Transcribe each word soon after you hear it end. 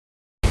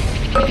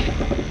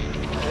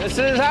This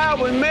is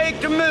how we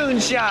make the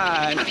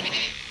moonshine.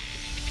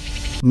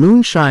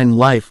 Moonshine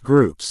Life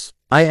Groups.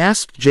 I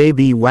asked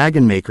JB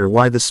Wagonmaker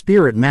why the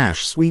spirit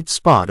mash sweet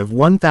spot of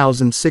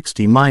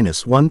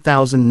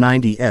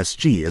 1060-1090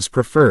 SG is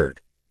preferred.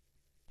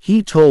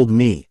 He told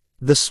me,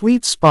 the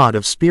sweet spot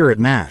of spirit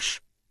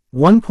mash,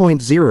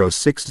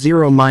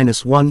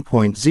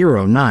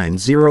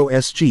 1.060-1.090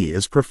 SG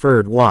is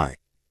preferred. Why?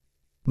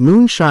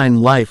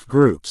 Moonshine Life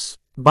Groups.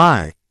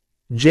 By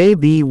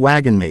JB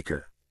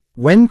Wagonmaker.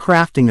 When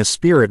crafting a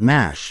spirit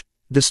mash,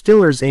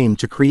 distillers aim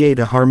to create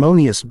a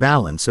harmonious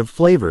balance of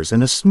flavors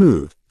and a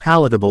smooth,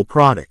 palatable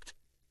product.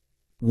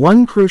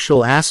 One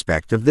crucial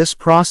aspect of this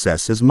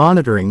process is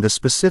monitoring the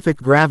specific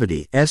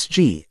gravity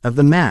 (SG) of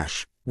the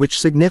mash, which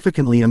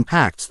significantly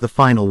impacts the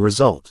final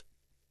result.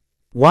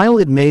 While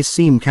it may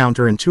seem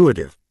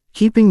counterintuitive,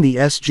 keeping the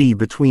SG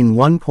between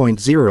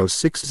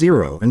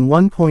 1.060 and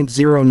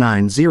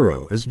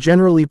 1.090 is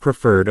generally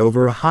preferred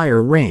over a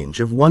higher range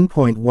of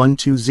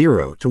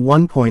 1.120 to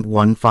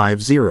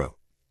 1.150.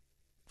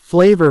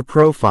 Flavor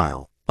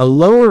profile. A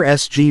lower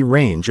SG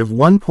range of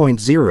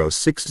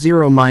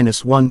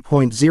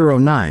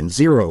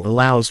 1.060-1.090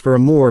 allows for a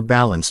more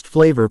balanced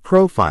flavor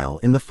profile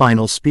in the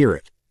final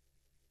spirit.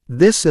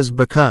 This is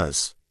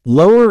because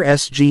lower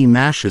SG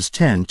mashes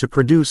tend to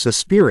produce a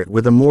spirit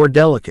with a more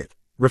delicate,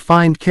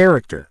 refined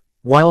character,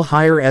 while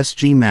higher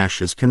SG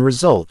mashes can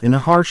result in a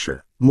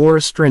harsher, more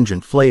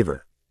astringent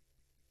flavor.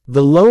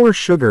 The lower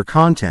sugar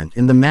content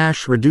in the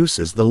mash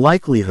reduces the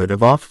likelihood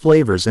of off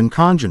flavors and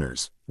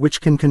congeners,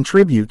 which can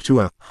contribute to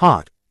a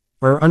hot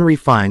or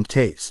unrefined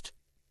taste.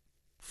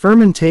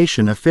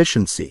 Fermentation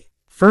efficiency.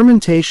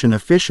 Fermentation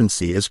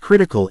efficiency is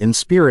critical in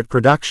spirit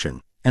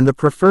production, and the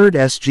preferred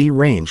SG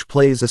range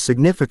plays a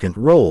significant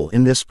role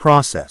in this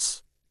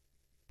process.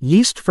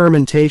 Yeast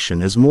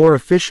fermentation is more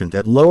efficient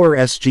at lower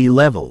SG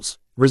levels,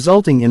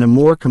 resulting in a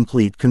more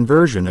complete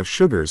conversion of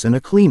sugars and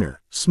a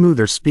cleaner,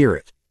 smoother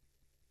spirit.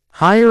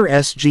 Higher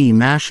SG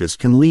mashes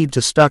can lead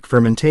to stuck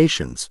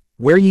fermentations,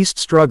 where yeast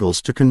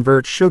struggles to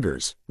convert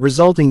sugars,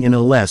 resulting in a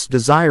less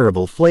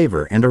desirable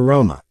flavor and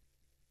aroma.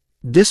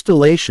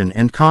 Distillation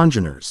and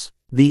congeners.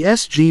 The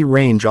SG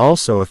range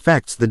also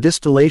affects the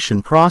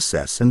distillation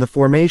process and the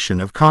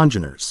formation of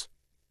congeners.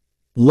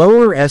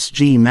 Lower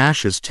SG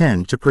mashes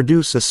tend to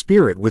produce a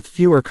spirit with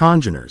fewer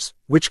congeners,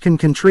 which can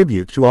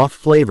contribute to off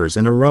flavors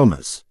and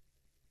aromas.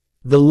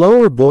 The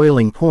lower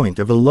boiling point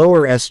of a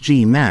lower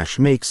SG mash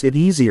makes it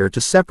easier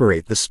to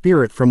separate the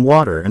spirit from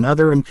water and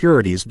other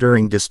impurities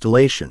during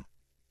distillation.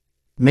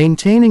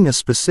 Maintaining a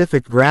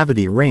specific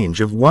gravity range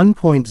of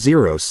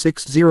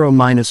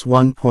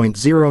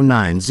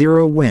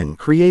 1.060-1.090 when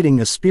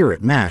creating a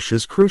spirit mash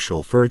is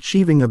crucial for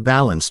achieving a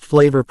balanced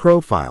flavor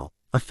profile,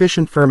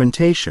 efficient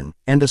fermentation,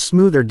 and a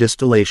smoother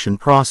distillation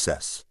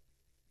process.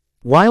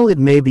 While it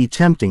may be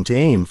tempting to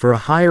aim for a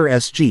higher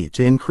SG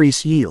to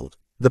increase yield,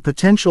 the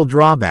potential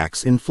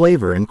drawbacks in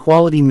flavor and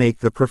quality make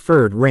the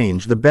preferred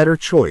range the better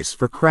choice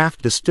for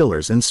craft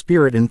distillers and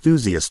spirit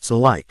enthusiasts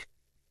alike.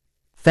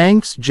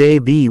 Thanks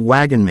JB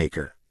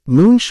Wagonmaker.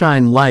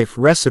 Moonshine Life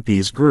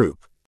Recipes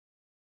Group.